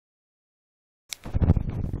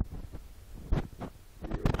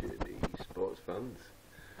and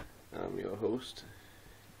I'm your host,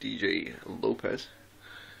 DJ Lopez,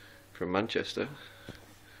 from Manchester,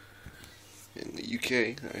 in the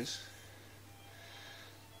UK, guys.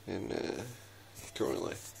 And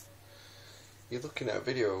currently, you're looking at a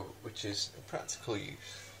video which is a practical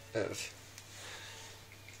use of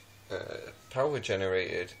power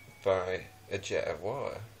generated by a jet of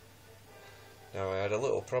water. Now, I had a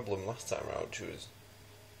little problem last time around, which was,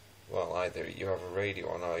 well, either you have a radio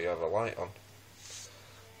on or you have a light on.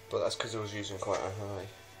 But that's because I was using quite a high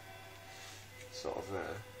sort of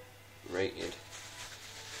rated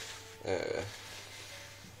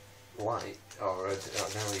light, or an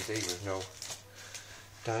LED with no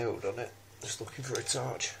diode on it. Just looking for a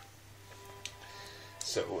torch.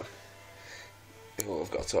 So, well,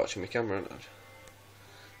 I've got a torch in my camera now.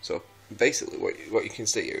 So basically what you can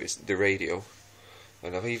see here is the radio,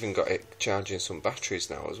 and I've even got it charging some batteries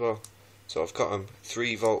now as well. So I've got them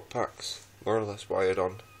 3-volt packs more or less wired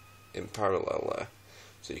on in parallel there,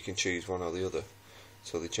 so you can choose one or the other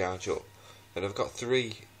so they charge up. And I've got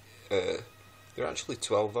 3 they're actually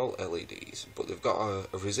 12-volt LEDs, but they've got a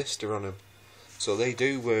resistor on them, so they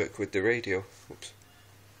do work with the radio. Oops.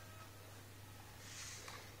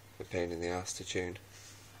 A pain in the ass to tune.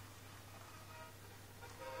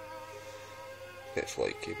 Bit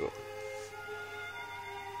flaky, but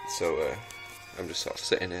so I'm just sort of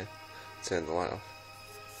sitting here, turn the light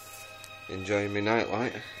off, enjoying my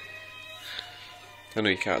nightlight. I know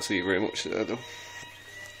you can't see very much there though,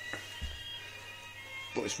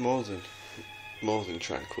 but it's more than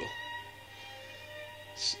tranquil.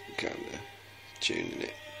 It's kind of tuning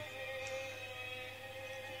it,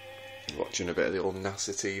 watching a bit of the old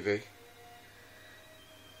NASA TV.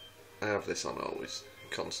 I have this on always,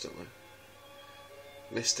 constantly.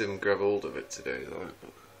 Missed him grab hold of it today though,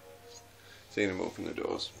 but seen him open the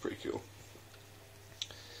doors, pretty cool.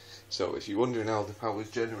 So if you're wondering how the power's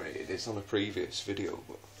generated, it's on a previous video,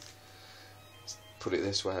 but put it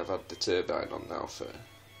this way, I've had the turbine on now for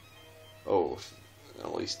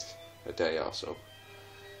at least a day or so,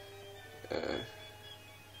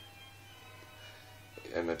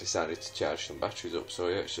 and I decided to charge some batteries up. So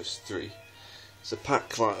yeah, it's just 3. It's a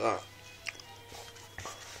pack like that.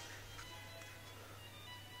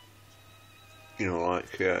 You know,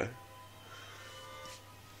 like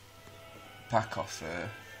pack off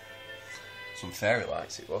some fairy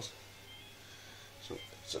lights it was. So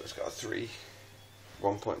it's got 3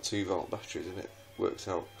 1.2 volt batteries in it. Works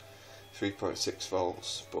out 3.6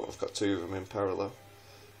 volts, but I've got 2 of them in parallel,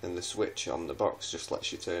 and the switch on the box just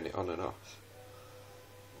lets you turn it on and off.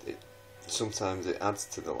 Sometimes it adds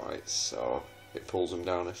to the lights, or it pulls them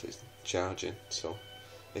down if it's charging. So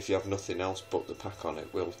if you have nothing else but the pack on,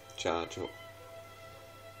 it will charge up.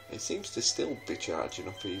 It seems to still be charging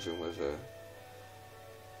up even with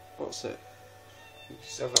what's it?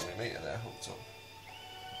 Still got my meter there hooked up.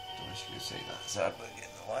 Don't know if you can see that. So I'm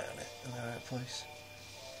getting the light on it in the right place.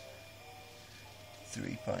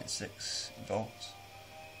 3.6 volts.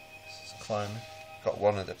 It's climbing. Got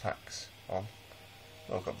one of the packs on.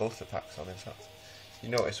 Well, I've got both the packs on in fact. You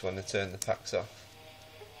notice when they turn the packs off,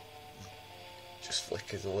 it just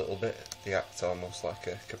flickers a little bit. They act almost like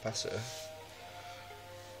a capacitor.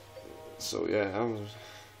 So yeah, I'm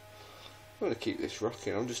going to keep this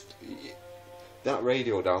rocking. That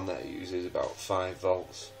radio down there uses about 5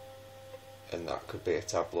 volts, and that could be a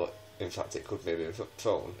tablet. In fact, it could be a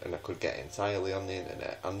phone, and I could get entirely on the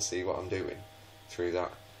internet and see what I'm doing through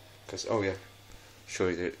that. Because, oh yeah, show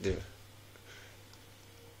you the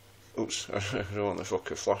oops, I don't want the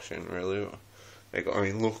fucker flashing really. I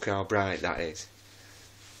mean, look how bright that is.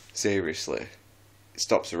 Seriously, it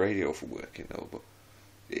stops the radio from working though, but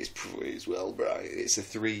it's well bright. It's a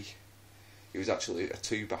 3. It was actually a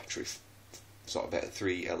 2 battery sort of a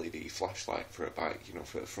 3 LED flashlight for a bike, you know,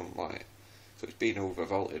 for the front light. So it's been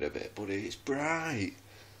overvolted a bit, but it's bright.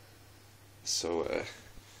 So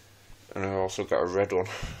and I also got a red one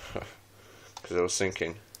because I was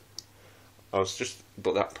thinking,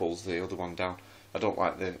 but that pulls the other one down. I don't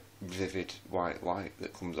like the vivid white light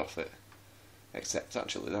that comes off it. Except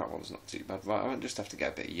actually that one's not too bad. But I might just have to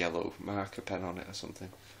get a bit of yellow marker pen on it or something.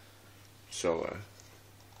 So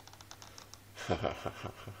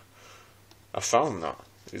I found that.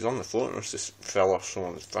 It was on the floor and it just fell off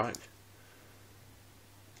someone's bike.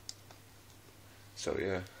 So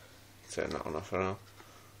yeah, turn that one off for now.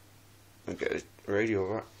 And get a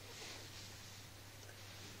radio back.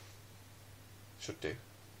 Should do.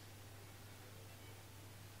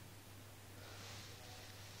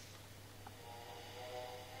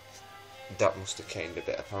 That must have caned a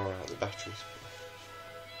bit of power out of the batteries.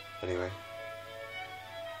 Anyway,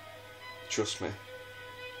 trust me,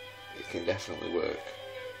 it can definitely work,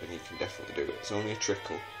 and you can definitely do it. It's only a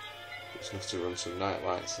trickle, but it's enough to run some night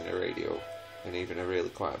lights in a radio, and even a really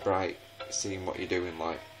quite bright, seeing what you're doing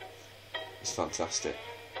light. It's fantastic.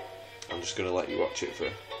 I'm just going to let you watch it for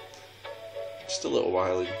just a little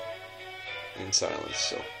while in silence.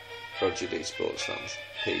 So, Roger D Sports fans,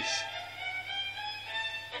 peace.